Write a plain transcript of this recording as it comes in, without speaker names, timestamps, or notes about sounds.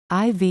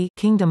IV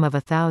Kingdom of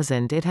a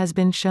Thousand. It has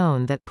been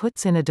shown that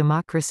puts in a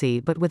democracy,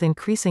 but with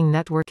increasing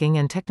networking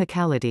and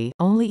technicality,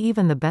 only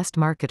even the best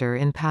marketer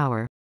in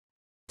power.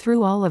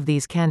 Through all of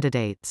these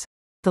candidates,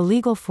 the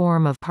legal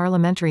form of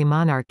parliamentary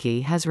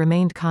monarchy has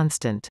remained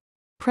constant.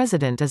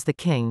 President is the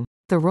king.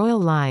 The royal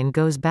line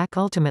goes back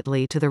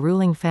ultimately to the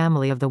ruling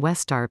family of the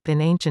Westerburg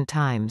in ancient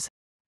times.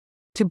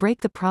 To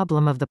break the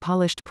problem of the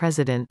polished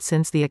president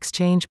since the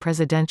exchange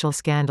presidential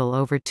scandal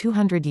over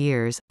 200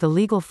 years, the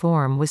legal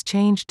form was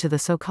changed to the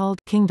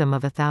so-called Kingdom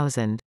of a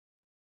Thousand.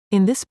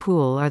 In this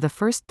pool are the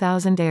first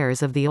 1,000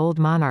 heirs of the old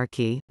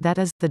monarchy, that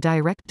is, the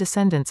direct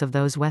descendants of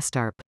those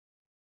Westerburg.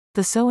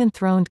 The so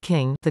enthroned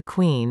king, the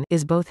queen,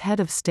 is both head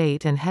of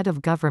state and head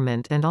of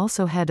government and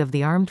also head of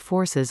the armed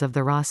forces of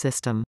the Ra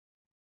system.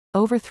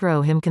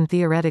 Overthrow him can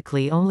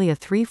theoretically only a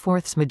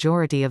 3/4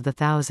 majority of the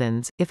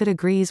thousands, if it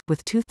agrees,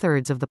 with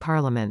 2/3 of the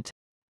parliament.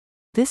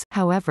 This,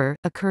 however,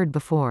 occurred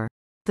before.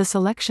 The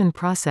selection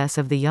process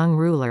of the young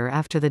ruler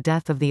after the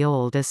death of the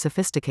old is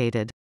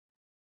sophisticated.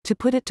 To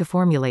put it to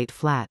formulate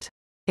flat.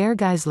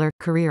 Ehrgeizler,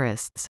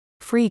 careerists,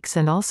 freaks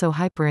and also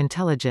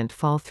hyper-intelligent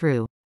fall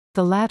through.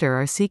 The latter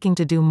are seeking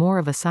to do more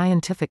of a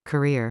scientific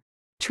career.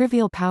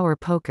 Trivial power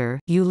poker,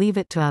 you leave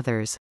it to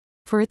others.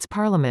 For its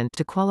parliament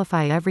to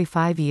qualify every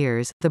 5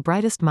 years, the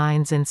brightest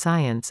minds in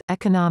science,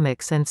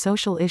 economics and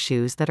social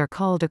issues that are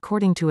called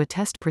according to a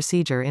test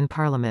procedure in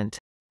parliament.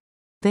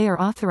 They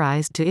are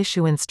authorized to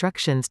issue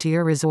instructions to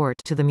your resort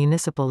to the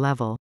municipal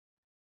level.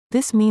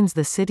 This means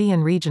the city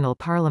and regional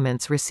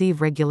parliaments receive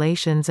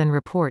regulations and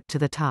report to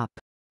the top.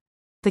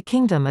 The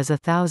kingdom is a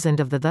thousand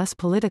of the thus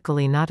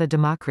politically not a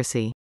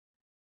democracy.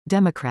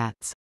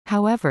 Democrats,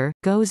 however,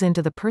 goes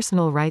into the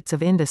personal rights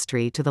of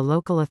industry to the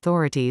local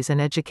authorities and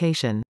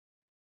education.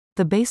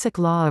 The basic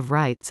law of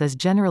rights is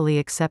generally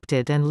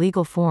accepted and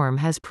legal form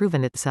has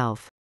proven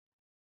itself.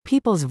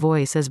 People's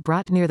voice is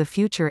brought near the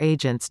future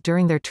agents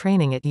during their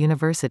training at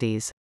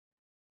universities.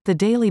 The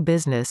daily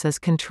business is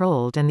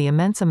controlled and the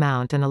immense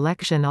amount an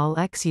election all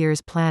X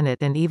years planet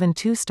and even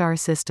 2-star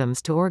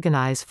systems to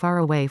organize far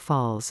away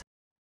falls.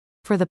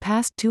 For the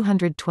past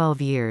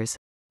 212 years,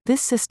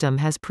 this system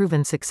has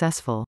proven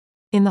successful.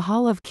 In the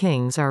Hall of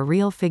Kings are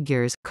real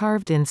figures,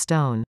 carved in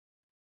stone.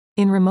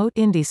 In remote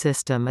Indie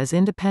system is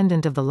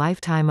independent of the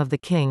lifetime of the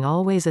king,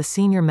 always a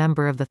senior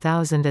member of the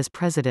thousand as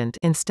president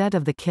instead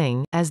of the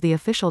king, as the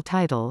official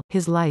title,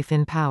 his life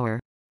in power.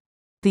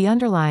 The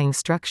underlying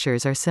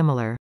structures are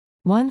similar.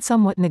 One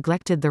somewhat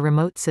neglected the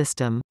remote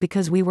system,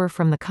 because we were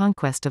from the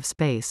conquest of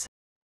space.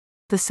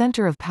 The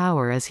center of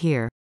power is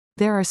here.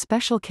 There are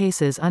special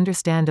cases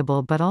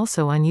understandable but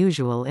also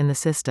unusual in the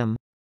system.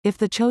 If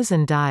the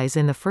chosen dies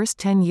in the first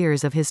 10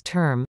 years of his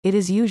term, it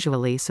is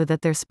usually so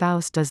that their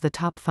spouse does the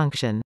top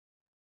function.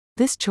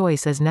 This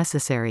choice is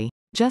necessary.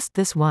 Just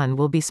this one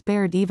will be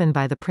spared even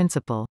by the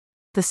principal.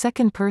 The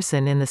second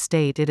person in the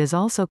state it is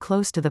also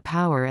close to the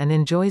power and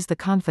enjoys the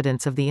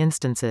confidence of the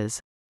instances.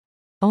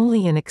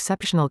 Only in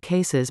exceptional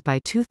cases by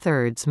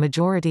 2/3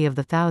 majority of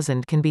the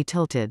thousand can be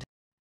tilted.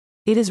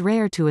 It is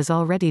rare to is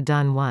already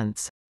done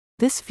once.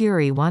 This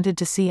fury wanted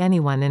to see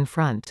anyone in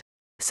front.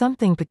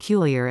 Something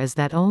peculiar is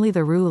that only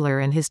the ruler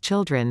and his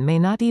children may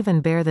not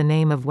even bear the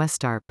name of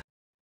Westerburg.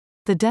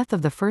 The death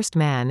of the first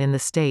man in the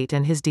state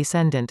and his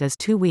descendant is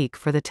too weak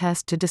for the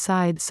test to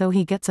decide, so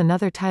he gets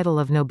another title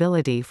of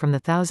nobility from the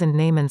thousand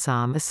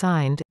Namensam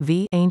assigned,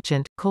 v.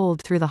 ancient,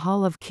 cold through the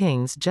Hall of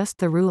Kings, just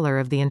the ruler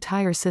of the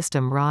entire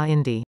system Ra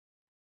Indi.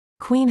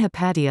 Queen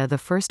Hypatia the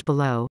first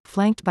below,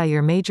 flanked by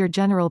your Major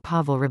General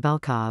Pavel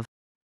Rebelkov.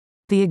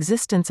 The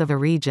existence of a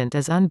regent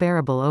is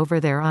unbearable over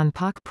there on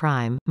Pak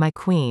Prime, my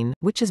queen,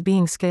 which is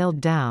being scaled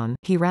down,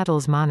 he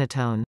rattles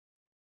monotone.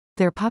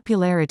 Their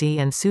popularity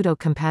and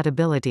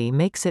pseudo-compatibility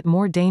makes it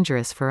more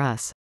dangerous for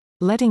us.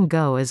 Letting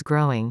go is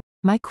growing.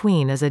 My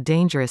queen is a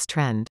dangerous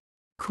trend.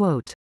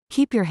 Quote,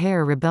 keep your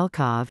hair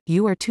Rebelkov,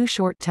 you are too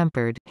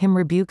short-tempered, him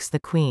rebukes the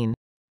queen.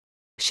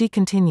 She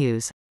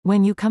continues,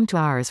 when you come to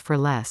ours for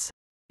less.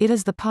 It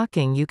is the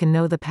pocking you can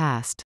know the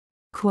past.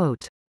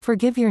 Quote,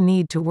 forgive your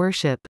need to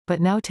worship,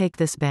 but now take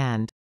this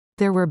band.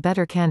 There were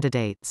better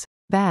candidates.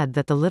 Bad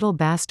that the little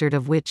bastard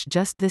of which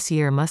just this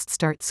year must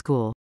start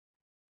school.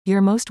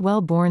 Your most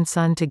well-born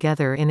son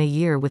together in a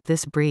year with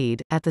this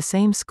breed, at the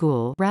same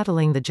school,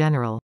 rattling the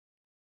general.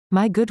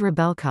 My good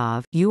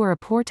Rebelkov, you are a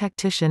poor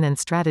tactician and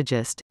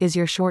strategist, is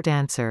your short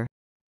answer.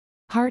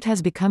 Heart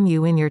has become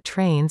you in your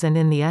trains and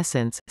in the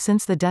essence,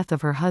 since the death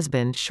of her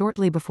husband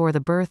shortly before the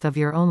birth of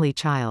your only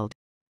child.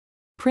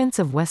 Prince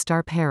of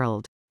Westerburg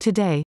Herald.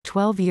 Today,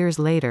 12 years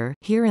later,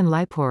 here in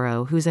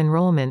Liporo, whose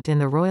enrollment in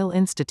the Royal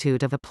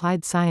Institute of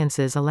Applied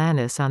Sciences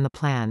Alanis on the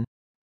plan.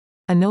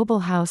 A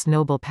noble house,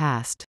 noble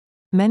past.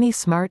 Many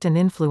smart and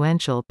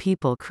influential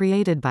people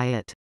created by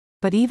it.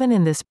 But even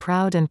in this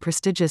proud and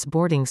prestigious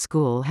boarding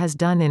school has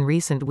done in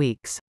recent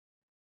weeks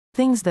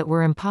things that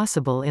were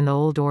impossible in the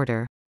old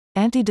order.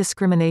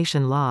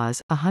 Anti-discrimination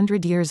laws,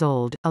 100 years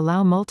old,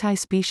 allow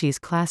multi-species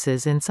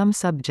classes in some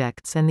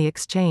subjects and the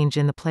exchange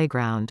in the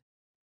playground.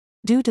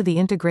 Due to the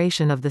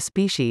integration of the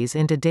species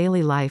into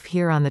daily life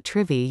here on the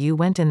Trivi, you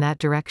went in that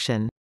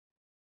direction.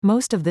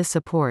 Most of this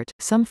support,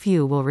 some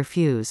few will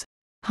refuse.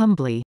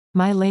 Humbly,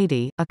 my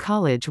lady, a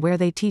college where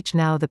they teach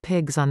now the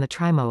pigs on the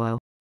Trimoo.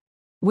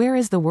 Where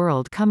is the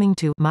world coming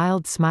to?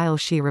 Mild smile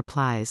she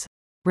replies.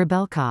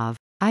 Rebelkov.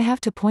 I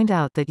have to point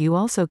out that you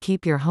also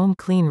keep your home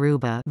clean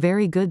Ruba,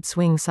 very good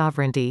swing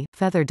sovereignty,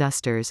 feather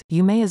dusters,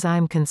 you may as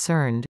I'm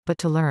concerned, but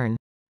to learn.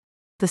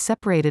 The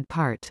separated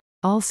part.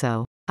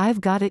 Also.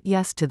 I've got it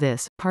yes to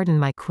this, pardon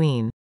my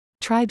queen.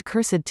 Tried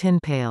cursed tin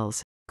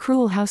pails.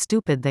 Cruel how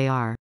stupid they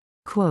are.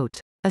 Quote.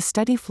 A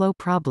steady flow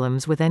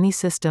problems with any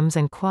systems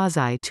and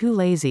quasi too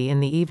lazy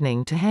in the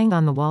evening to hang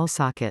on the wall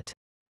socket.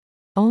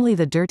 Only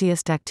the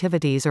dirtiest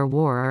activities or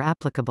war are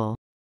applicable.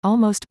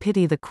 Almost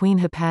pity the Queen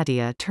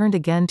Hypatia turned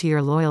again to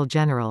your loyal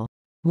general.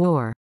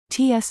 War.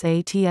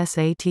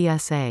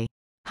 TSA.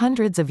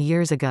 Hundreds of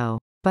years ago.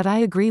 But I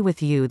agree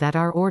with you that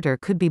our order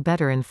could be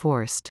better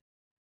enforced.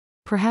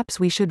 Perhaps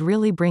we should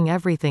really bring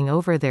everything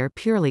over there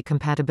purely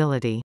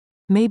compatibility.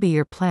 Maybe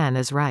your plan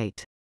is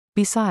right.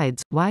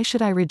 Besides, why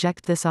should I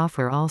reject this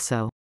offer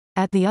also?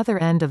 At the other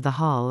end of the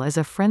hall is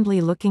a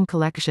friendly-looking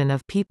collection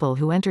of people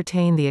who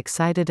entertain the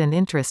excited and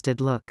interested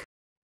look.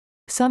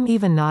 Some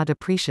even nod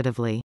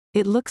appreciatively.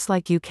 It looks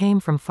like you came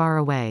from far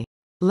away.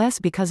 Less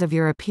because of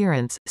your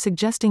appearance,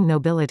 suggesting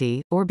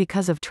nobility, or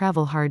because of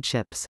travel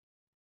hardships.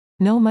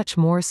 No, much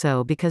more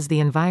so because the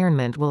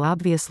environment will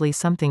obviously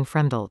something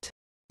fremdelt.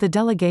 The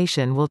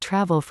delegation will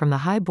travel from the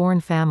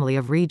high-born family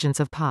of regents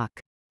of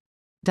Pak.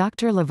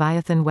 Dr.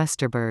 Leviathan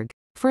Westerburg.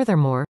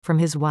 Furthermore, from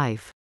his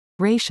wife.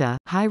 Raisha,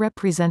 high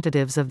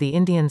representatives of the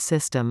Indian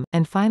system,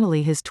 and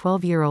finally his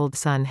 12-year-old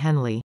son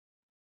Henley.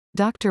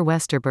 Dr.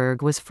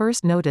 Westerburg was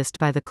first noticed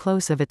by the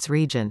close of its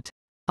regent.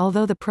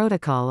 Although the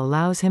protocol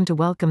allows him to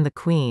welcome the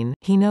Queen,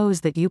 he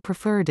knows that you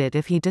preferred it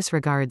if he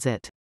disregards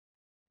it.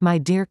 My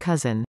dear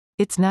cousin.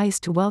 It's nice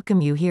to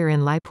welcome you here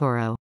in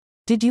Laiporo.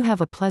 Did you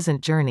have a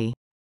pleasant journey?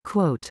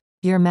 Quote.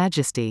 Your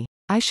Majesty.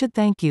 I should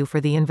thank you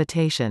for the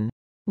invitation.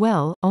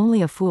 Well,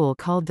 only a fool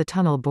called the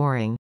tunnel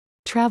boring.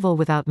 Travel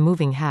without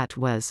moving hat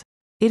was.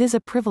 It is a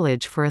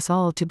privilege for us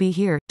all to be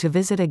here, to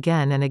visit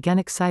again and again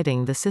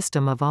exciting the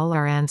system of all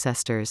our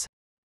ancestors.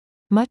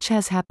 Much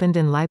has happened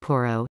in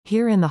Laiporo,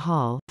 here in the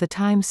hall, the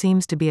time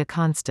seems to be a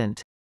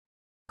constant.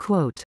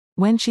 Quote.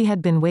 When she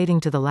had been waiting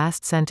to the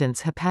last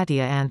sentence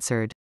Hypatia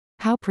answered.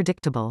 How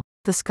predictable.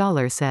 The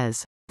scholar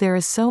says. There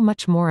is so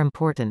much more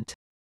important.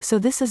 So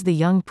this is the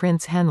young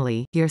Prince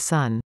Henley, your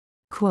son.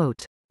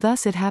 Quote.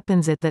 Thus it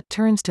happens it that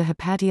turns to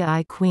Hypatia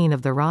I Queen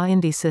of the Raw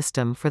Indie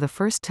system for the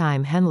first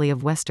time Henley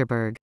of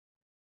Westerburg.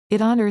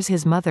 It honors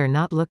his mother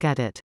not look at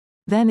it.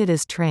 Then it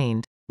is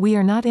trained. We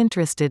are not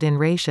interested in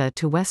Raisha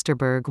to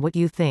Westerburg what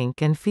you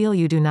think and feel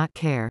you do not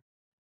care.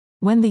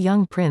 When the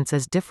young prince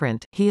is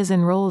different, he is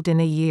enrolled in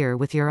a year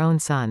with your own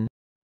son.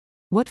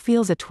 What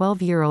feels a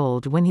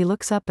 12-year-old when he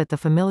looks up at the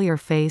familiar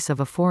face of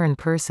a foreign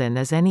person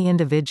as any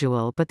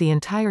individual but the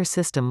entire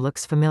system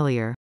looks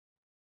familiar?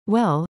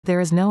 Well,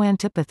 there is no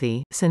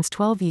antipathy, since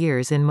 12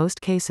 years in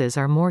most cases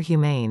are more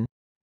humane.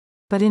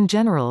 But in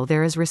general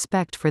there is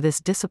respect for this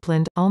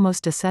disciplined,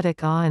 almost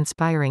ascetic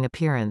awe-inspiring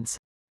appearance.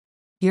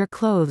 Your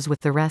clothes with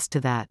the rest to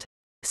that.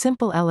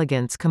 Simple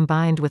elegance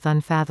combined with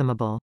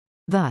unfathomable.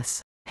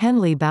 Thus,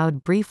 Henley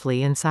bowed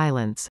briefly in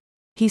silence.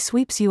 He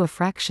sweeps you a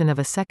fraction of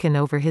a second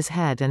over his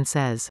head and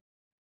says.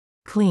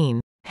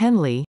 Clean.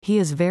 Henley, he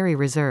is very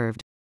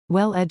reserved.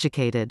 Well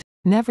educated.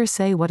 Never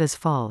say what is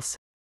false.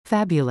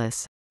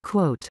 Fabulous.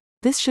 Quote.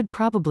 This should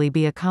probably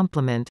be a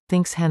compliment,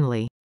 thinks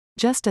Henley.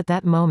 Just at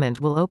that moment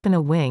will open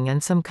a wing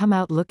and some come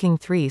out looking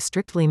three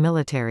strictly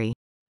military.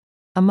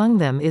 Among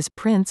them is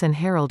Prince and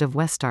Herald of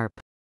Westarp.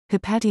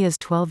 Hypatia's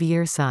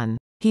 12-year son.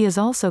 He is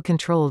also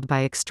controlled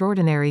by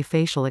extraordinary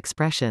facial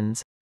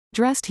expressions.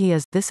 Dressed he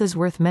is, this is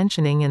worth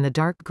mentioning, in the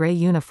dark grey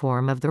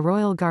uniform of the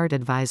Royal Guard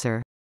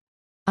Advisor.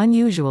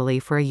 Unusually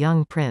for a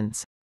young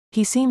prince.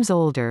 He seems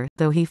older,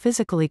 though he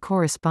physically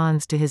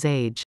corresponds to his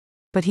age.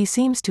 But he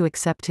seems to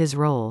accept his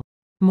role.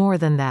 More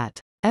than that.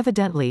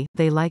 Evidently,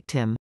 they liked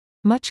him.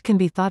 Much can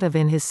be thought of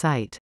in his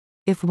sight.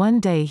 If one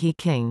day he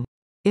king.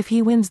 If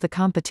he wins the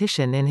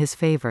competition in his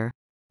favor.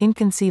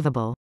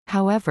 Inconceivable.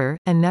 However,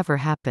 and never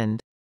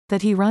happened.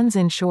 That he runs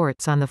in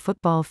shorts on the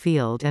football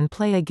field and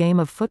play a game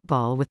of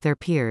football with their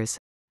peers.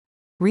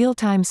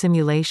 Real-time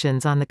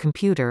simulations on the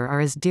computer are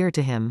as dear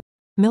to him.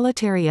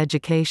 Military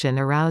education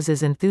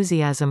arouses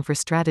enthusiasm for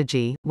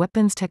strategy,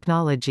 weapons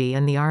technology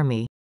and the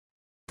army.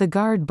 The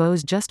guard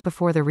bows just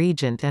before the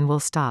regent and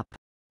will stop.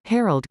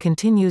 Harold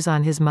continues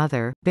on his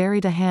mother,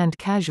 buried a hand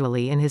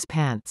casually in his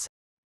pants.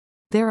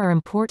 There are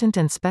important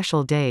and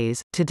special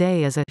days,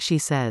 today is a, she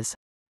says.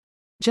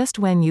 Just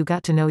when you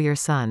got to know your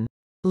son.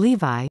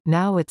 Levi,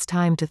 now it's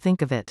time to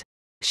think of it.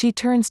 She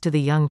turns to the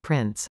young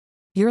prince.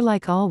 You're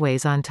like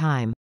always on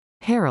time.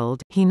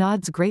 Harold, he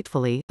nods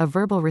gratefully, a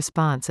verbal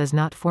response is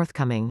not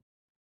forthcoming.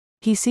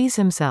 He sees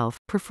himself,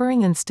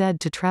 preferring instead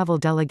to travel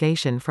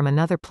delegation from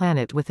another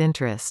planet with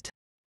interest.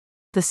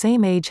 The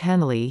same age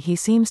Henley he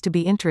seems to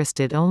be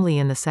interested only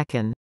in the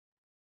second.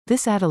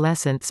 This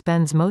adolescent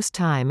spends most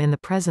time in the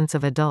presence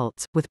of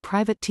adults, with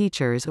private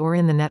teachers or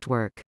in the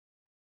network.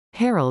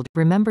 Harold,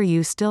 remember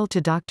you still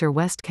to Dr.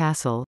 West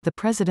Castle, the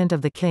president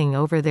of the king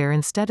over there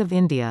instead of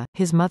India,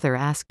 his mother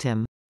asked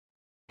him.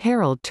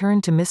 Harold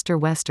turned to Mr.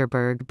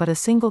 Westerburg, but a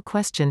single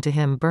question to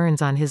him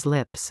burns on his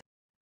lips.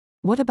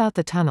 What about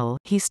the tunnel?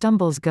 He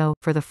stumbles go,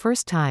 for the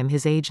first time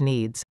his age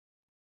needs.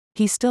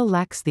 He still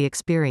lacks the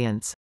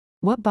experience.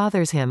 What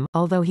bothers him,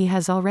 although he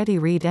has already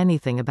read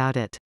anything about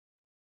it?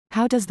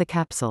 How does the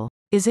capsule?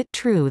 Is it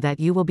true that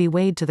you will be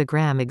weighed to the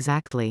gram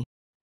exactly?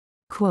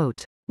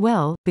 Quote.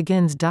 Well,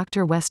 begins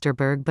Dr.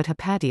 Westerburg, but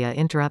Hypatia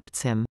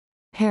interrupts him.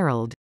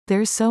 Harold.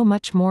 There's so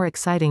much more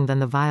exciting than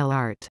the vile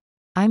art.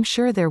 I'm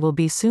sure there will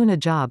be soon a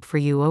job for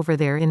you over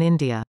there in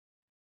India.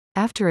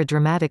 After a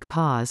dramatic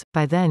pause,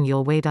 by then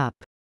you'll wait up.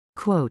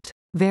 Quote.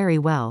 Very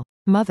well.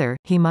 Mother,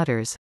 he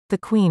mutters. The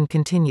Queen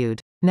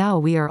continued. Now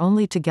we are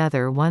only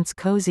together once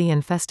cozy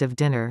and festive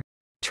dinner.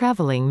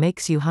 Traveling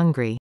makes you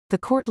hungry. The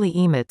courtly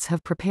Emets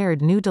have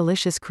prepared new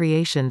delicious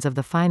creations of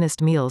the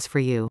finest meals for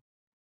you.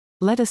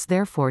 Let us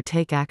therefore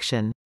take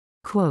action.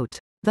 Quote.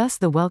 Thus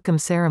the welcome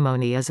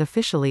ceremony is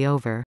officially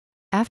over.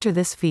 After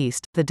this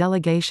feast, the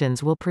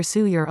delegations will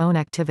pursue your own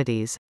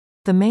activities.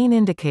 The main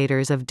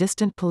indicators of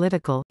distant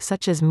political,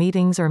 such as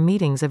meetings or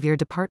meetings of your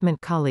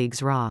department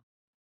colleagues raw.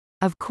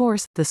 Of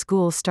course, the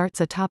school starts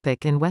a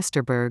topic in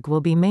Westerburg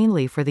will be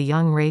mainly for the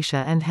young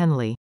Raisha and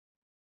Henley.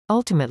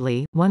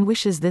 Ultimately, one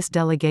wishes this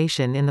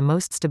delegation in the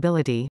most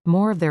stability,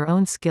 more of their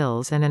own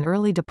skills and an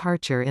early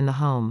departure in the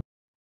home.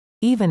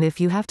 Even if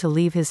you have to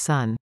leave his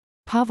son.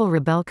 Pavel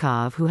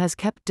Rebelkov, who has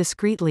kept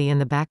discreetly in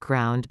the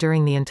background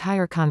during the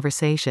entire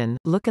conversation,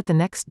 look at the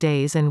next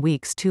days and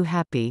weeks too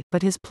happy,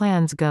 but his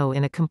plans go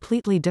in a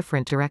completely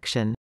different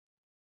direction.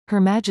 Her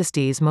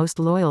Majesty's most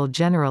loyal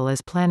general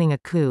is planning a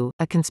coup,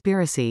 a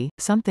conspiracy,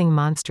 something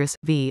monstrous,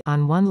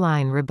 on one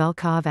line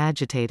Rebelkov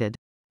agitated.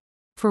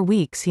 For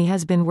weeks he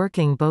has been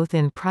working both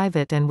in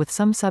private and with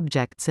some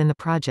subjects in the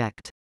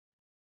project.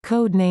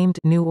 Code-named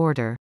New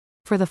Order.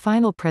 For the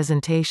final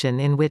presentation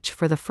in which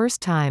for the first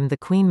time the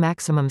Queen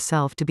Maximum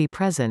self to be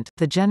present,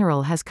 the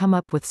general has come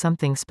up with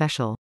something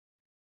special.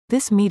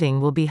 This meeting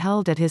will be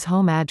held at his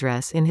home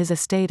address in his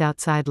estate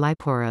outside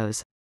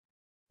Lyporos.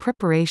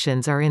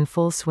 Preparations are in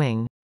full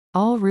swing.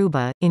 All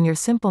Ruba, in your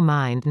simple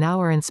mind now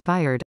are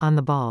inspired, on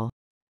the ball.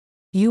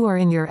 You are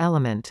in your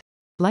element.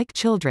 Like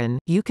children,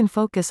 you can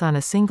focus on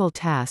a single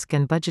task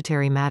and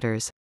budgetary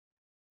matters.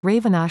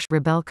 Svinenysh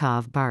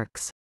Rebelkov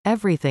barks.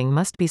 Everything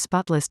must be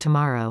spotless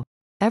tomorrow.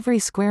 Every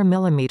square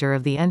millimeter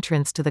of the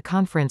entrance to the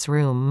conference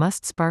room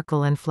must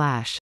sparkle and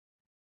flash.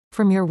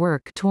 From your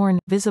work torn,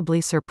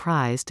 visibly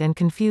surprised and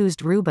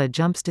confused Ruba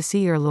jumps to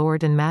see your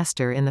lord and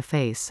master in the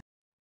face.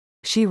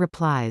 She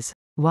replies.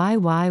 Why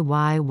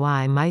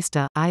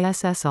Meista,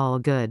 ISS all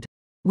good.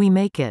 We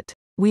make it.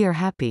 We are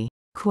happy.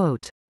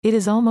 Quote. It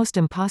is almost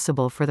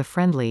impossible for the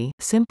friendly,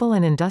 simple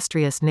and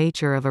industrious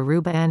nature of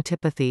Aruba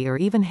antipathy or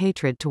even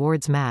hatred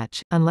towards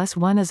Match, unless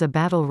one as a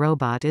battle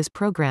robot is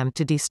programmed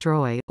to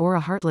destroy, or a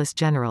heartless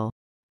general.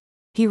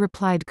 He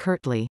replied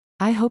curtly.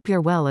 I hope your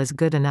well is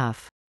good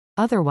enough.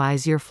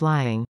 Otherwise you're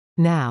flying.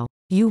 Now.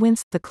 You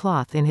wince, the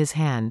cloth in his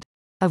hand.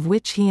 Of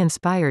which he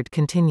inspired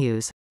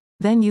continues.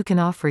 Then you can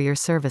offer your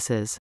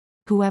services.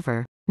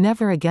 Whoever.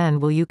 Never again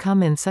will you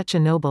come in such a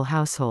noble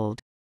household.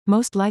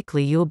 Most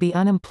likely you'll be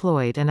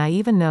unemployed and I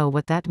even know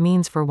what that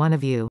means for one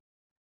of you.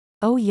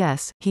 Oh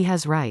yes, he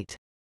has right.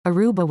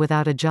 Aruba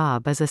without a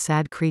job is a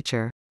sad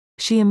creature.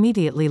 She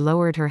immediately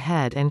lowered her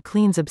head and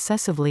cleans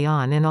obsessively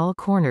on in all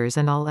corners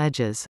and all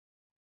edges.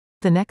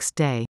 The next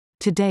day.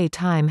 Today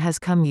time has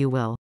come you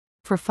will.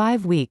 For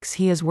 5 weeks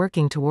he is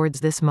working towards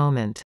this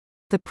moment.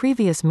 The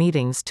previous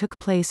meetings took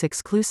place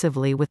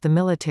exclusively with the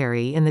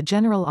military in the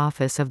General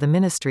Office of the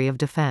Ministry of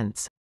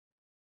Defense.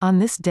 On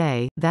this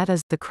day, that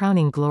is, the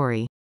crowning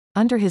glory.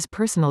 Under his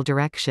personal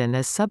direction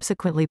is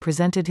subsequently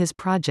presented his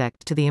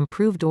project to the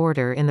improved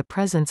order in the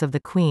presence of the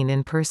Queen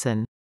in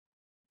person.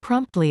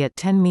 Promptly at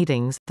 10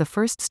 meetings, the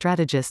first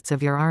strategists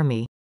of your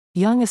army.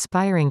 Young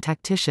aspiring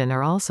tactician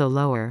are also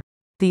lower.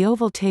 The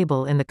oval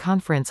table in the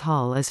conference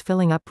hall is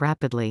filling up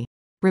rapidly.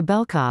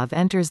 Rebelkov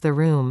enters the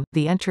room,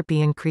 the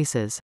entropy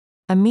increases.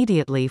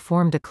 Immediately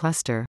formed a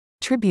cluster.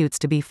 Tributes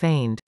to be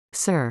feigned.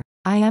 Sir.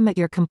 I am at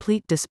your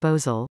complete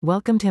disposal,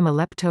 welcomed him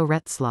Alepto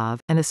Retslav,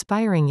 an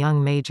aspiring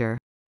young major.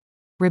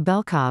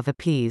 Rebelkov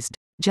appeased.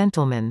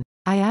 Gentlemen.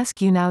 I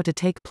ask you now to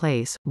take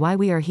place, why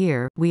we are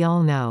here, we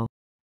all know.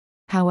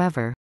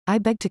 However. I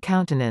beg to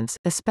countenance,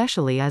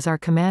 especially as our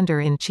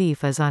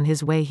commander-in-chief is on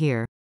his way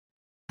here.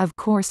 Of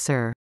course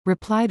sir.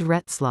 Replied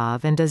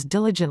Retslav and does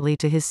diligently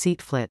to his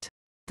seat flit.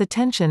 The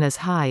tension is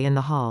high in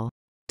the hall.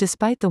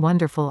 Despite the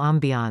wonderful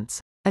ambiance.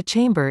 A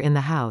chamber in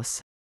the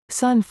house.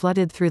 Sun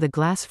flooded through the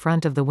glass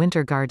front of the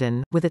winter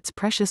garden, with its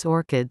precious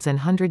orchids and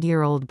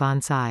 100-year-old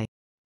bonsai.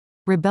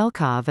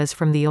 Rebelkov is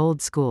from the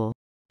old school.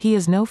 He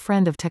is no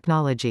friend of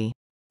technology.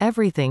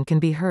 Everything can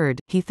be heard,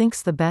 he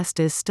thinks the best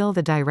is still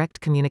the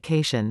direct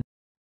communication.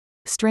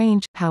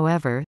 Strange,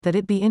 however, that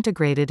it be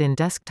integrated in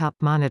desktop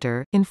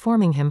monitor,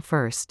 informing him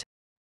first.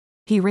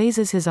 He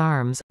raises his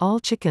arms, all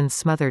chickens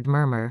smothered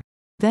murmur.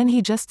 Then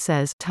he just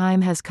says,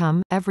 time has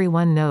come,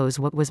 everyone knows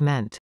what was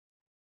meant.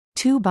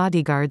 2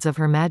 bodyguards of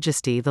Her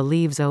Majesty. The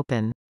leaves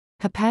open.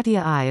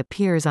 Hypatia I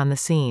appears on the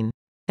scene.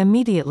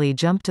 Immediately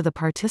jump to the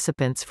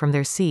participants from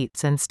their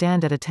seats and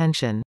stand at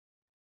attention.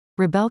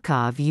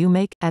 Rebelkov you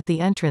make, at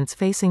the entrance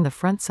facing the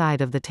front side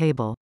of the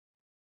table.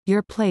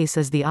 Your place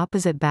is the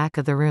opposite back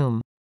of the room.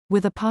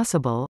 With a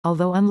possible,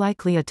 although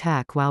unlikely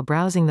attack while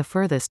browsing the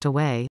furthest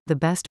away, the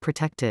best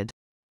protected.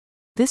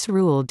 This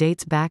rule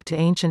dates back to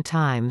ancient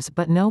times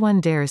but no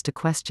one dares to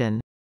question.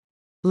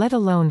 Let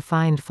alone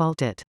find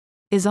fault it.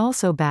 Is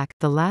also back,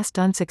 the last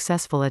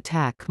unsuccessful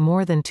attack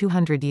more than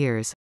 200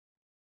 years.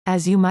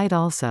 As you might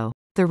also.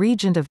 The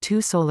regent of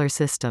 2 solar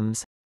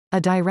systems.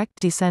 A direct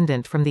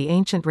descendant from the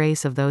ancient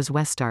race of those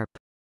Westarp.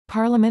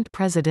 Parliament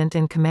president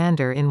and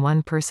commander in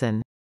one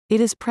person. It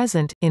is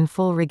present, in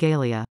full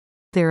regalia.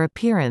 Their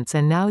appearance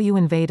and now you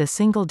invade a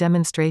single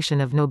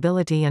demonstration of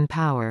nobility and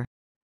power.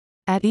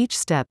 At each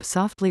step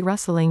softly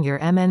rustling your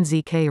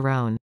MNZK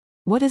roan.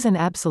 What is an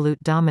absolute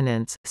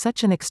dominance,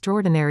 such an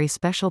extraordinary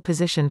special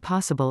position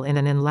possible in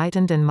an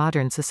enlightened and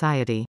modern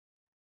society?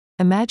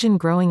 Imagine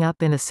growing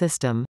up in a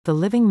system, the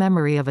living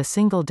memory of a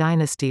single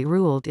dynasty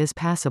ruled is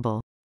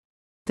passable.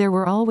 There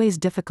were always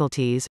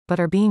difficulties, but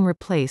are being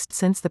replaced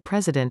since the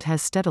president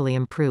has steadily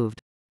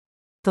improved.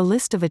 The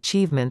list of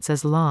achievements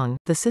is long,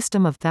 the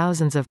system of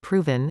thousands of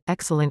proven,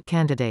 excellent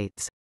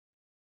candidates.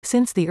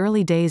 Since the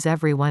early days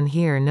everyone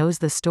here knows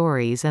the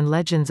stories and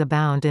legends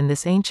abound in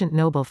this ancient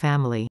noble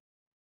family.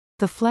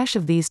 The flesh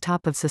of these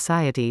top of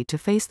society to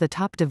face the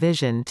top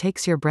division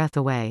takes your breath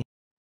away.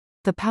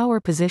 The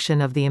power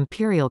position of the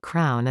imperial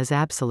crown is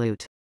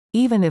absolute.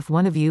 Even if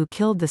one of you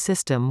killed the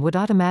system would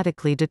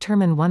automatically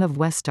determine one of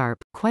Westarp,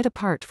 quite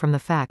apart from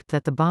the fact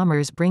that the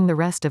bombers bring the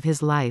rest of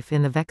his life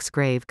in the Vex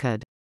grave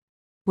could.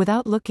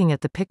 Without looking at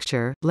the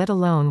picture, let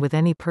alone with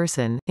any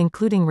person,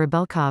 including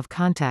Rebelkov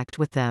contact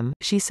with them,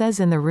 she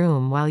says in the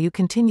room while you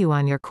continue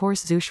on your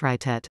course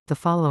Zushritet, the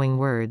following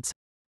words.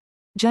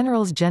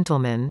 Generals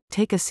gentlemen,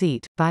 take a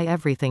seat, by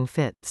everything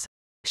fits.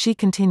 She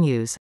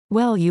continues.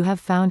 Well you have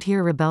found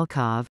here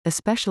Rebelkov,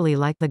 especially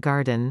like the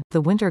garden,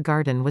 the winter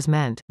garden was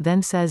meant,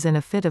 then says in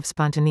a fit of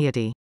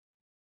spontaneity.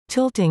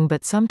 Tilting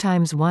but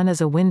sometimes one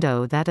is a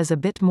window that is a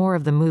bit more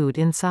of the mood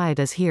inside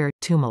as here,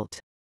 tumult.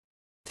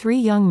 3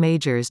 young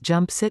majors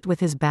jump sit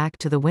with his back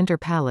to the winter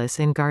palace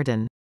in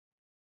garden.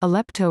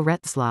 Alepto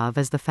Retslav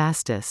is the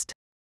fastest.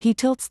 He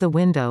tilts the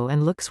window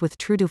and looks with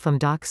Trudufum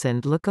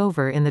Dachshund look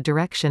over in the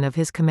direction of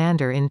his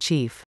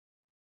commander-in-chief.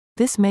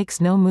 This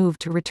makes no move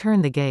to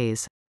return the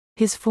gaze.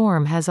 His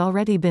form has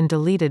already been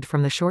deleted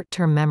from the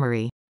short-term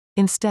memory.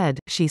 Instead,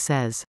 she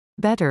says,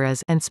 better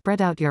is, and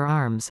spread out your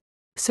arms.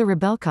 Sir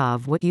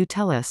Rebelkov what you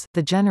tell us,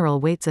 the general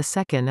waits a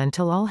second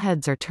until all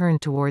heads are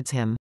turned towards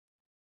him.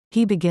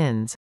 He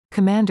begins.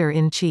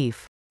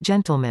 Commander-in-chief.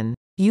 Gentlemen.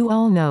 You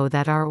all know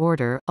that our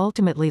order,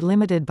 ultimately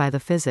limited by the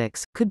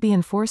physics, could be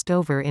enforced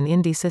over in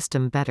Indi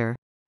system better.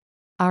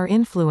 Our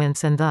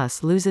influence and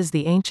thus loses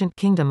the ancient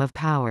kingdom of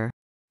power.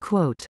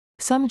 Quote.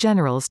 Some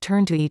generals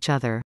turn to each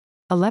other.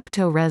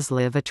 Alepto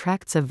Resliv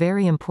attracts a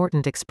very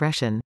important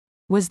expression.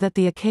 Was that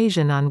the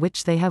occasion on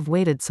which they have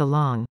waited so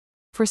long?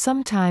 For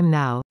some time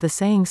now, the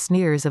saying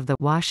sneers of the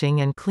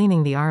washing and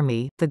cleaning the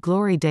army, the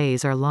glory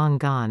days are long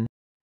gone.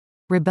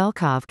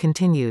 Rebelkov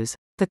continues.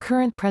 The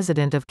current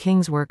president of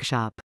King's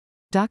Workshop.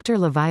 Dr.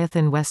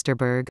 Leviathan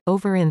Westerburg,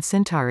 over in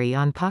Centauri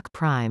on Pak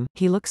Prime,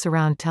 he looks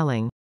around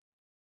telling.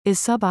 Is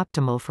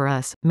suboptimal for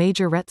us,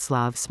 Major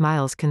Retslav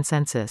smiles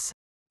consensus.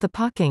 The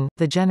Poking,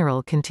 the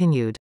general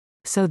continued.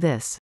 So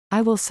this.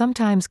 I will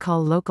sometimes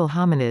call local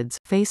hominids,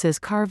 faces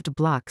carved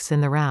blocks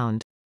in the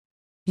round.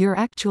 You're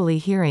actually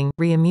hearing,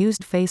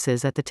 re-amused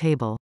faces at the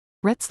table.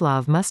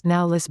 Retslav must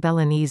now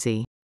lisbellen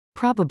easy.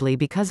 Probably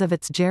because of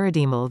its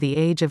Jeradimal the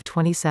age of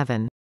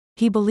 27.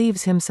 He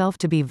believes himself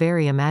to be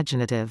very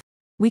imaginative.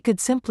 We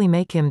could simply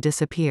make him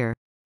disappear.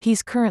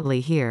 He's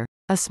currently here.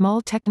 A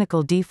small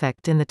technical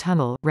defect in the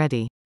tunnel,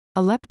 ready.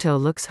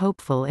 Alepto looks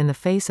hopeful in the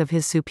face of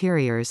his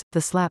superiors, the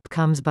slap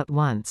comes but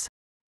once.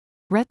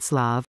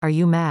 Retslav, are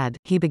you mad?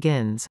 He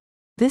begins.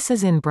 This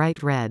is in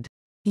bright red.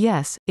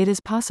 Yes, it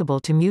is possible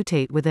to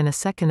mutate within a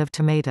second of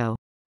tomato.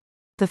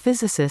 The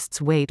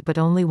physicists wait but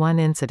only one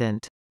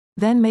incident.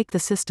 Then make the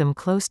system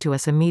close to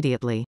us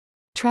immediately.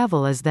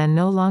 Travel is then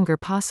no longer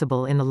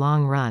possible in the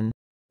long run.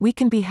 We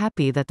can be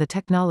happy that the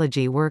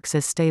technology works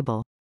as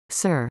stable.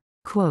 Sir.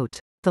 Quote.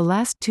 The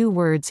last 2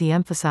 words he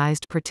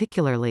emphasized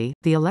particularly,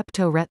 the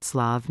Alepto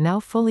Retslav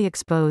now fully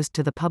exposed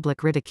to the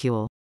public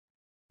ridicule.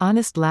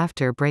 Honest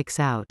laughter breaks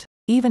out.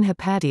 Even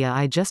Hypatia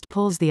I just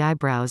pulls the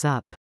eyebrows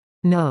up.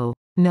 No.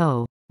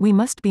 No. We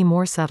must be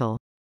more subtle.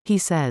 He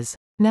says.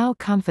 Now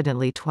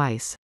confidently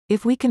twice.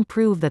 If we can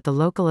prove that the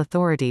local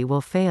authority will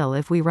fail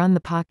if we run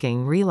the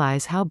Poking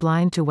realize how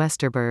blind to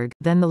Westerburg,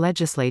 then the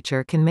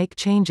legislature can make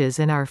changes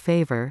in our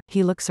favor.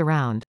 He looks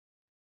around.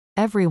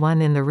 Everyone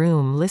in the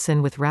room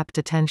listen with rapt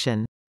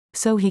attention.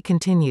 So he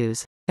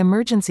continues.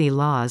 Emergency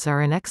laws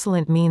are an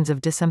excellent means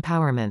of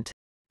disempowerment.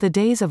 The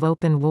days of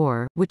open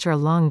war, which are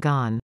long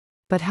gone.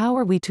 But how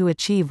are we to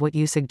achieve what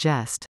you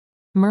suggest?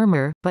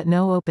 Murmur, but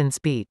no open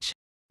speech.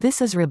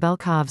 This is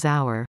Rebelkov's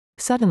hour.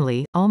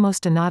 Suddenly,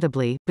 almost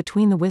inaudibly,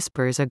 between the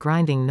whispers a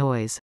grinding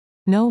noise.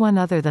 No one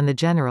other than the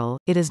general,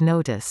 it is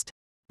noticed.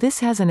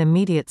 This has an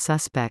immediate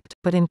suspect,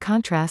 but in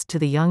contrast to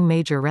the young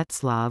Major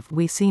Retzlav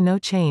we see no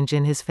change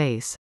in his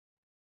face.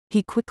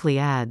 He quickly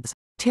adds,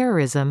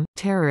 "Terrorism,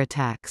 terror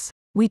attacks.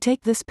 We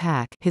take this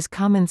pack," his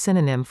common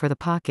synonym for the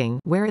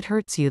pocking, "where it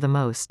hurts you the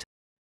most.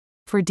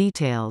 For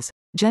details.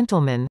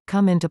 Gentlemen,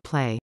 come into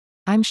play.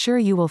 I'm sure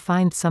you will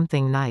find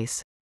something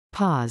nice."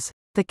 Pause.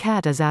 The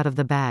cat is out of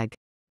the bag.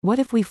 "What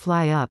if we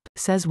fly up,"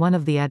 says one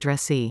of the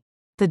addressee.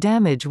 "The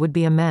damage would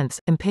be immense."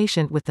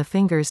 Impatient with the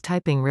fingers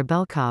typing,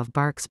 Rebelkov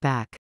barks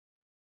back.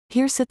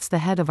 "Here sits the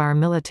head of our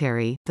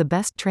military, the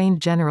best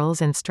trained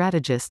generals and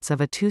strategists of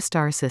a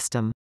two-star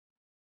system.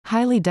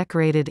 Highly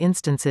decorated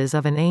instances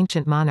of an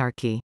ancient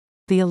monarchy.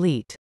 The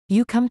elite.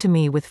 You come to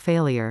me with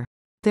failure.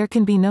 There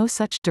can be no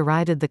such,"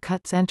 derided the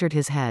cuts entered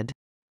his head.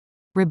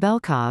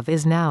 Rebelkov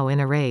is now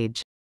in a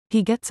rage.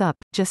 He gets up,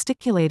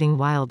 gesticulating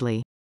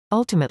wildly.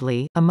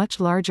 Ultimately, a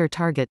much larger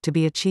target to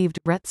be achieved.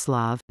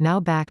 Retzlav, now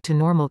back to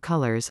normal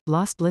colors,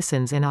 lost,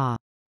 listens in awe.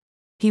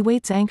 He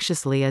waits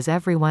anxiously as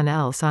everyone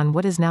else on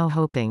what is now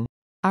hoping.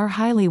 Our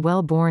highly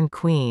well-born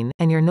queen,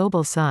 and your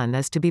noble son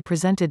is to be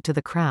presented to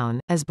the crown,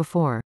 as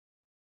before.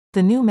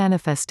 The new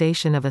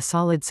manifestation of a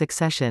solid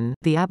succession,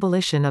 the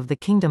abolition of the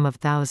kingdom of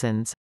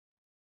thousands.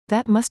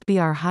 That must be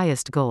our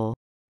highest goal.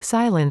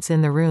 Silence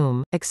in the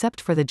room, except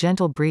for the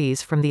gentle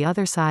breeze from the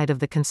other side of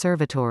the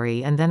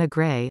conservatory and then a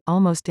grey,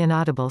 almost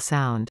inaudible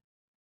sound.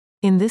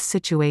 In this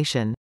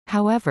situation,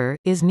 however,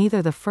 is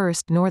neither the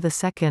first nor the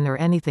second or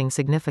anything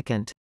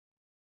significant.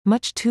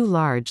 Much too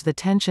large the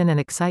tension and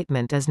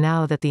excitement is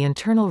now that the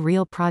internal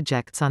real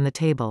project's on the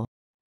table.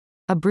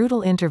 A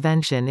brutal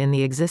intervention in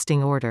the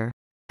existing order.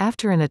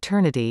 After an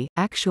eternity,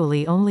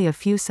 actually only a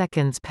few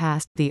seconds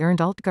past, the earned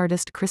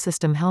Altgardist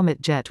Chrysostom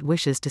Helmet Jet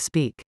wishes to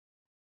speak.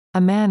 A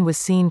man was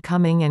seen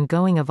coming and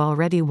going of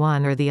already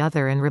one or the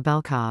other in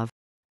Rebelkov.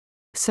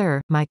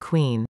 "Sir, my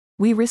queen.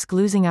 We risk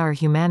losing our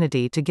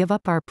humanity to give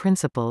up our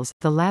principles,"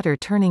 the latter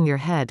turning your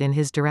head in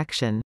his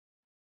direction.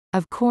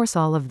 "Of course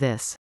all of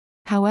this.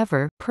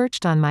 However,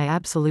 perched on my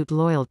absolute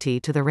loyalty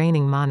to the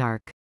reigning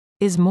monarch.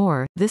 Is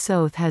more, this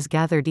oath has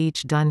gathered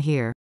each done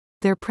here.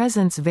 Their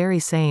presence very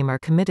same are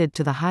committed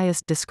to the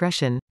highest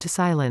discretion, to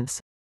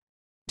silence.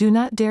 Do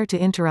not dare to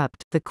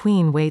interrupt." The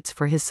queen waits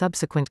for his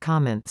subsequent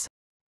comments.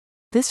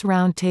 This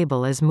round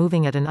table is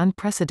moving at an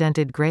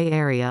unprecedented gray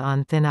area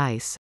on thin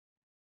ice.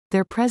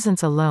 Their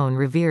presence alone,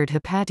 revered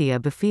Hypatia,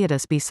 befied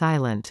us be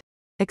silent.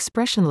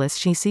 Expressionless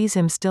she sees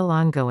him still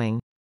ongoing.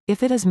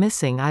 "If it is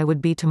missing I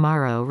would be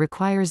tomorrow,"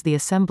 requires the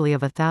assembly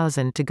of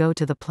 1,000 to go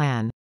to the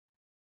plan.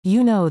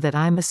 "You know that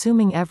I'm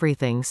assuming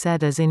everything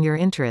said is in your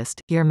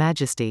interest, your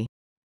majesty."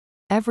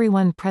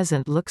 Everyone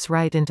present looks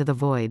right into the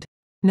void.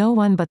 No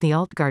one but the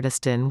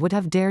Altgardistan would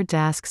have dared to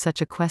ask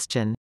such a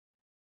question.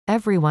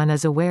 Everyone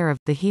is aware of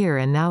the here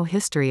and now.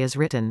 History is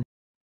written.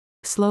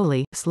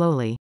 Slowly,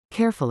 slowly,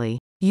 carefully,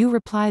 you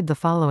replied the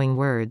following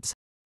words.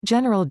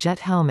 General Jet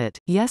Helmet,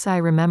 yes, I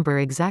remember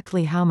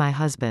exactly how my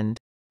husband,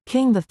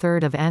 King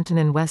III of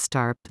Antonin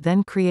Westerburg,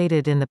 then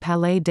created in the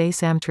Palais des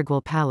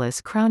Samtriguel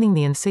Palace, crowning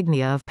the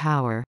insignia of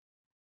power.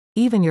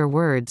 Even your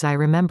words I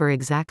remember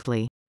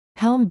exactly.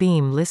 Helm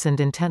Beam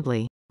listened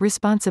intently.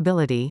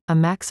 Responsibility, a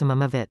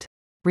maximum of it.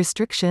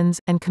 Restrictions,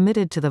 and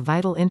committed to the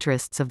vital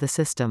interests of the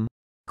system.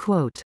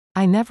 Quote,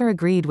 I never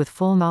agreed with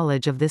full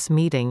knowledge of this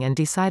meeting and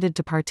decided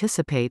to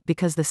participate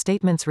because the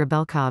statement's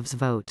Rebelkov's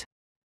vote.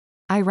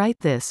 I write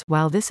this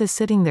while this is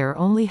sitting there,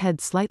 only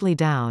head slightly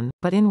down,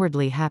 but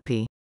inwardly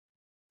happy.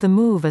 The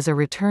move as a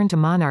return to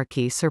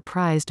monarchy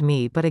surprised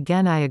me, but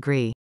again I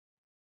agree.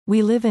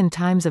 We live in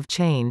times of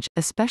change,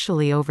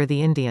 especially over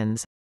the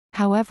Indians.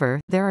 However,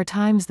 there are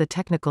times the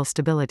technical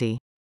stability.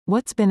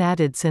 What's been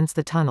added since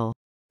the tunnel?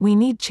 We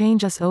need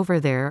change us over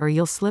there or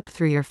you'll slip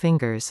through your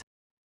fingers.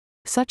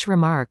 Such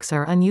remarks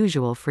are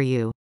unusual for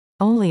you.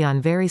 Only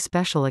on very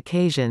special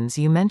occasions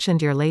you mentioned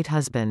your late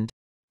husband,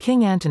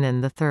 King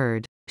Antonin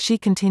III. She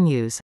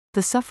continues,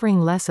 the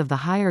suffering less of the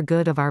higher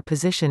good of our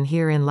position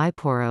here in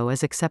Liporo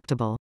is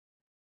acceptable.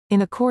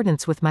 In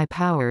accordance with my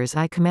powers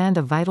I command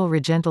a vital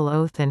regental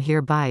oath and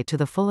hereby to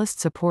the fullest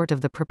support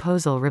of the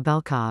proposal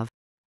Rebelkov.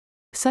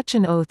 Such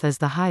an oath is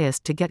the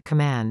highest to get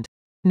command.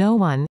 No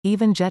one,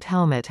 even Jet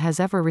Helmet, has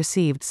ever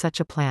received such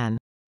a plan.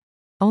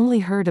 Only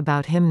heard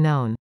about him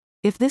known.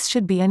 If this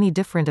should be any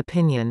different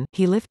opinion,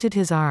 he lifted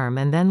his arm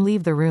and then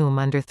leave the room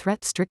under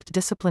threat strict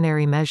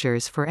disciplinary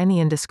measures for any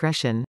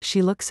indiscretion.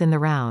 She looks in the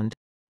round.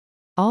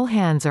 All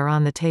hands are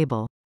on the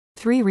table.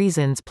 3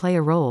 reasons play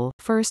a role.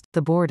 First,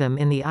 the boredom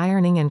in the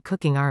ironing and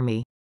cooking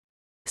army.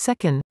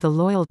 Second, the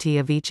loyalty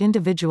of each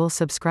individual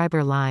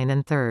subscriber line,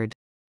 and third,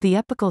 the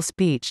epical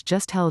speech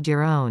just held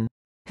your own.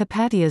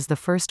 Hypatia's the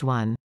first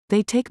one.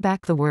 They take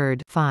back the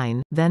word,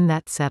 fine, then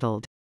that's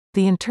settled.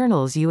 The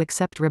internals you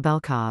accept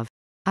Rebelkov.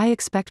 I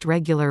expect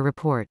regular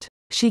report.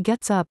 She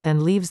gets up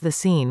and leaves the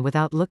scene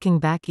without looking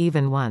back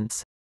even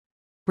once.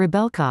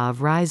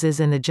 Rebelkov rises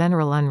in the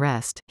general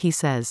unrest. He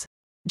says,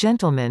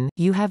 Gentlemen,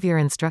 you have your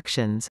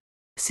instructions.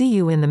 See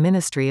you in the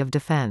Ministry of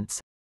Defense.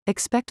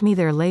 Expect me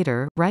there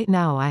later, right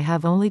now I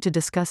have only to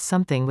discuss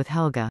something with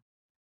Helga.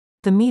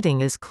 The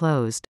meeting is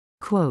closed.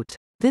 Quote.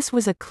 This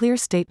was a clear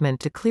statement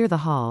to clear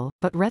the hall,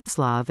 but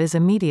Retzlav is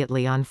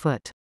immediately on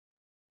foot.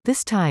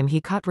 This time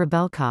he caught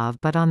Rebelkov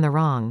but on the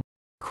wrong.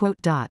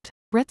 Quote.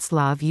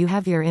 Retzlav, you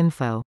have your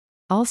info.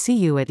 I'll see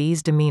you at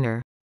ease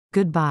demeanor.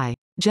 Goodbye.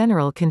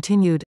 General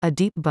continued, a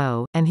deep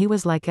bow, and he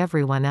was like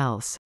everyone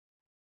else.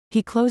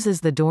 He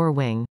closes the door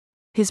wing.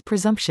 His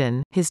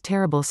presumption, his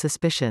terrible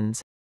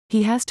suspicions.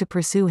 He has to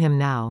pursue him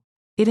now.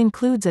 It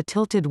includes a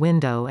tilted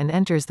window and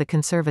enters the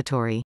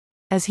conservatory.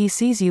 As he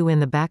sees you in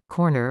the back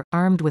corner,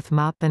 armed with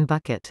mop and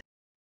bucket.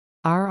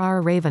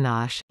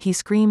 Svinenysh, he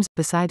screams,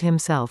 beside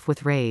himself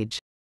with rage.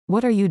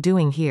 What are you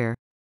doing here?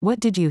 What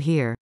did you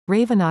hear?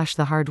 Svinenysh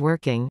the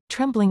hard-working,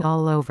 trembling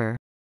all over.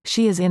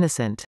 She is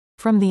innocent.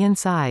 From the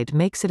inside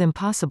makes it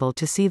impossible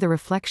to see the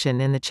reflection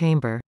in the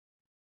chamber.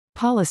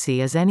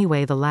 Policy is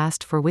anyway the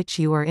last for which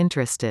you are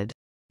interested.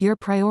 Your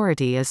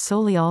priority is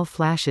solely all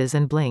flashes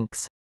and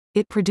blinks.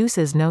 It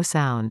produces no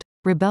sound.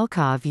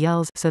 Rebelkov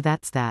yells, so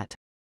that's that.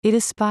 It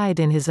is spied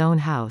in his own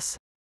house.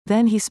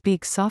 Then he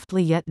speaks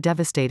softly yet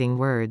devastating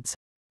words.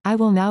 I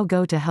will now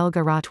go to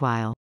Helga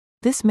Rottweil.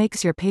 This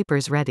makes your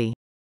papers ready.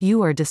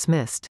 You are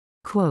dismissed.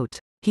 Quote.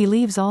 He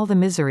leaves all the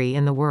misery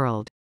in the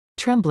world.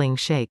 Trembling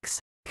shakes.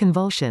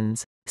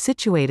 Convulsions.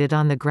 Situated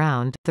on the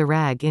ground, the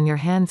rag in your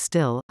hand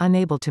still,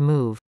 unable to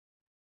move.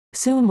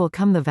 Soon will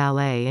come the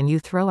valet and you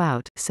throw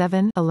out.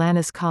 7.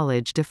 Alanis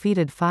College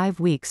defeated 5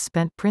 weeks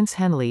spent Prince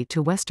Henley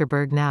to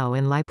Westerburg now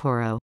in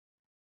Liporo.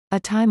 A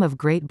time of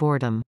great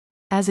boredom.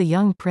 As a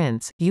young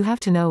prince, you have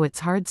to know it's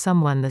hard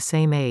someone the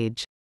same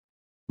age.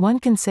 One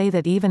can say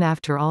that even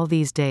after all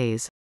these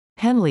days,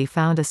 Henley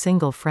found a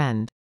single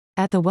friend.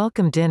 At the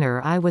welcome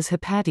dinner I was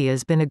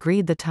Hypatia's been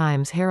agreed the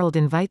Times Herald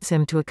invites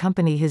him to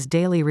accompany his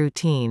daily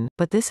routine,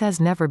 but this has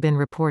never been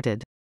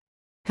reported.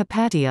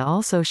 Hypatia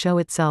also show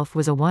itself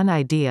was a one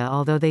idea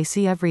although they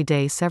see every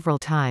day several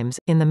times,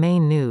 in the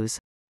main news.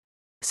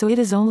 So it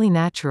is only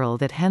natural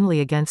that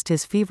Henley against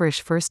his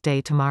feverish first day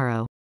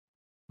tomorrow.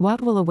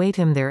 What will await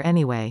him there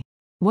anyway?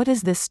 What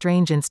is this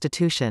strange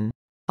institution?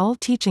 All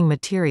teaching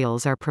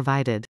materials are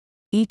provided.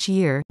 Each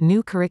year,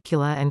 new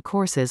curricula and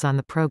courses on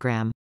the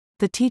program.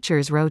 The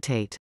teachers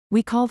rotate.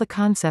 We call the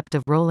concept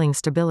of rolling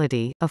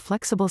stability, a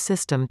flexible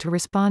system to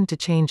respond to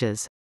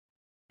changes.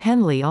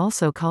 Henley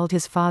also called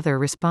his father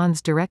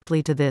responds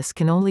directly to this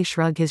can only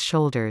shrug his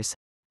shoulders.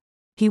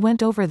 He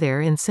went over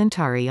there in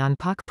Centauri on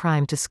Pak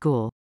Prime to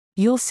school.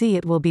 You'll see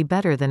it will be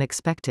better than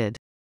expected.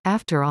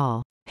 After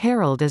all,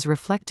 Harold is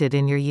reflected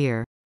in your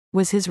year.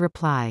 Was his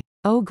reply.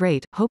 Oh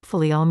great,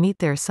 hopefully I'll meet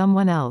there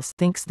someone else,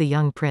 thinks the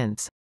young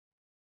prince.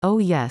 Oh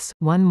yes,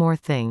 one more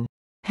thing.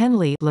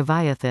 Henley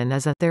Leviathan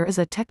there is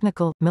a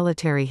technical,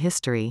 military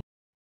history.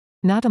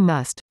 Not a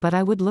must, but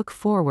I would look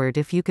forward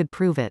if you could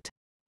prove it.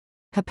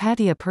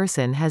 Hypatia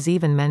person has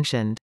even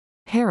mentioned.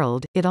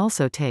 Harold, it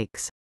also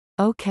takes.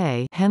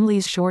 Okay,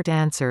 Henley's short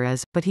answer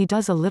is, but he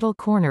does a little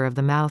corner of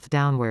the mouth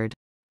downward.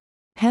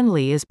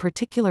 Henley is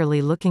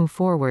particularly looking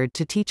forward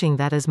to teaching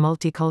that as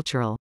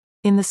multicultural.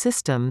 In the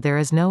system there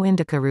is no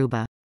indica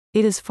ruba.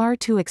 It is far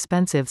too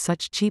expensive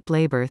such cheap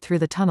labor through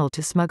the tunnel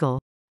to smuggle.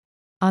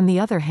 On the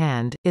other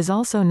hand, is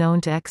also known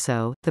to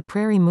EXO, the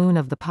prairie moon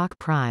of the Pak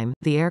Prime,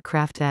 the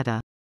aircraft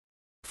ETA.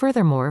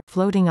 Furthermore,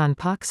 floating on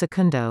Pak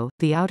Secundo,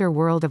 the outer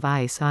world of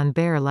ice on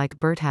bear like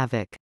Bert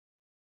Havoc.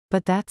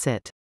 But that's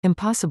it.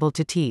 Impossible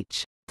to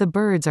teach. The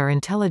birds are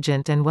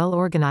intelligent and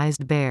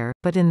well-organized bear,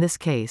 but in this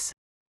case.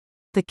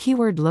 The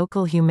keyword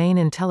local humane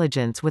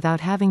intelligence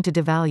without having to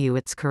devalue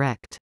it's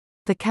correct.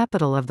 The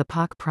capital of the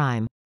Pak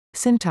Prime.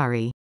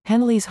 Centauri.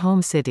 Henley's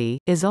home city,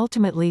 is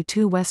ultimately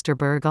to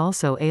Westerburg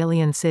also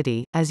alien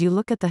city, as you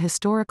look at the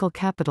historical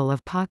capital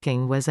of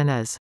Paking was and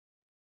is.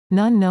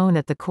 None known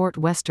at the court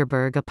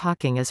Westerburg a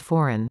Paking as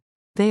foreign.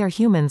 They are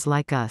humans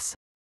like us.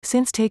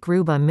 Since take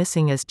Ruba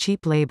missing as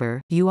cheap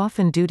labor, you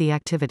often duty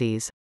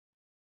activities.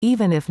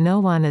 Even if no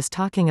one is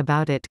talking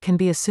about it can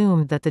be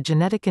assumed that the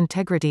genetic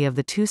integrity of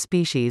the two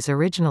species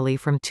originally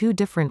from two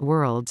different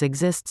worlds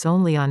exists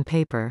only on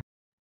paper.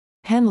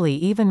 Henley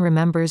even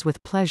remembers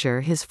with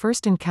pleasure his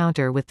first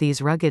encounter with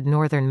these rugged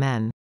northern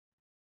men.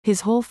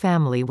 His whole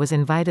family was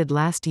invited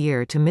last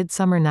year to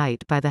Midsummer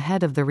Night by the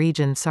head of the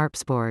region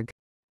Sarpsborg.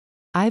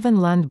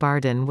 Ivan Lund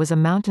Barden was a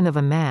mountain of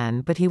a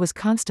man but he was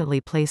constantly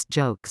placed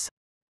jokes.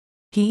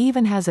 He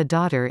even has a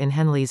daughter in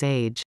Henley's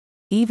age.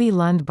 Evie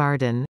Lund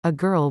Barden, a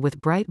girl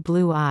with bright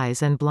blue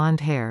eyes and blonde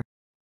hair.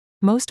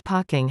 Most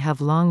Paking have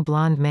long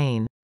blonde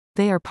mane.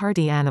 They are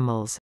party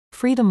animals.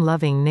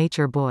 Freedom-loving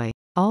nature boy.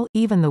 All,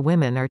 even the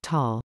women are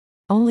tall.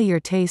 Only your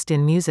taste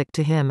in music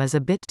to him is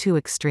a bit too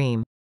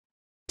extreme.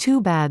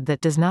 Too bad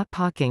that does not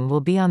Paking will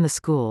be on the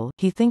school,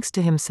 he thinks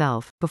to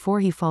himself, before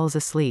he falls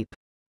asleep.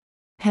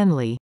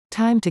 Henley.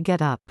 Time to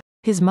get up.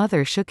 His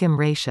mother shook him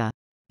Raisha.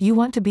 You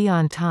want to be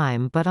on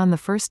time but on the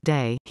first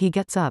day, he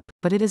gets up,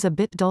 but it is a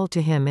bit dull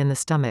to him in the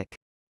stomach.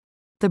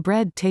 The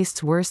bread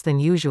tastes worse than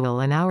usual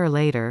an hour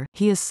later,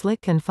 he is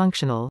slick and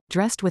functional,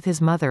 dressed with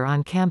his mother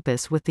on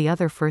campus with the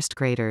other first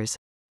graders.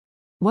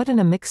 What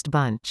a mixed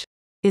bunch.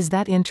 Is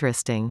that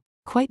interesting?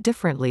 Quite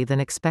differently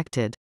than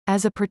expected.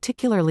 As a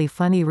particularly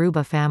funny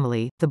Ruba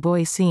family, the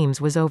boy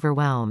seems was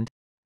overwhelmed.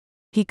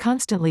 He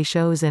constantly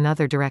shows in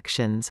other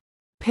directions.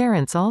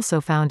 Parents also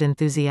found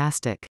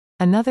enthusiastic.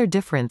 Another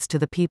difference to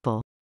the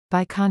people.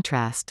 By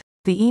contrast,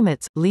 the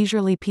Emets,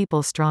 leisurely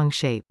people strong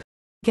shape.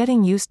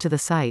 Getting used to the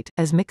sight,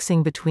 as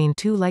mixing between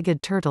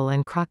two-legged turtle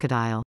and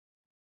crocodile.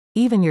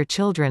 Even your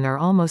children are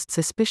almost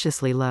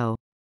suspiciously low.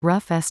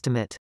 Rough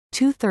estimate.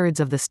 2/3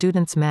 of the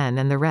students men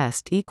and the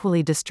rest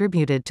equally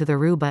distributed to the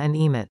Ruba and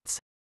Emets.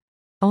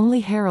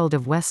 Only Harold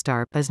of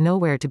Westarp is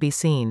nowhere to be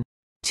seen.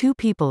 Two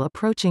people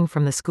approaching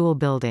from the school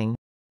building.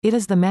 It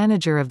is the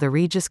manager of the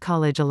Regis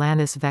College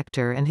Alanis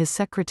Vector and his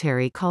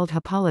secretary called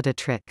Hippolyta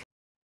Trick.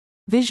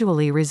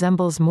 Visually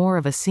resembles more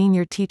of a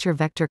senior teacher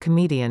Vector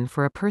comedian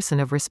for a person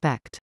of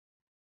respect.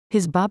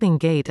 His bobbing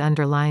gait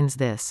underlines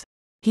this.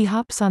 He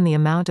hops on the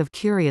amount of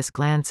curious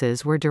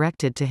glances were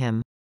directed to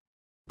him.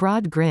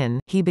 Broad grin,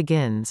 he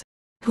begins.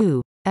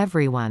 Who?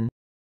 Everyone.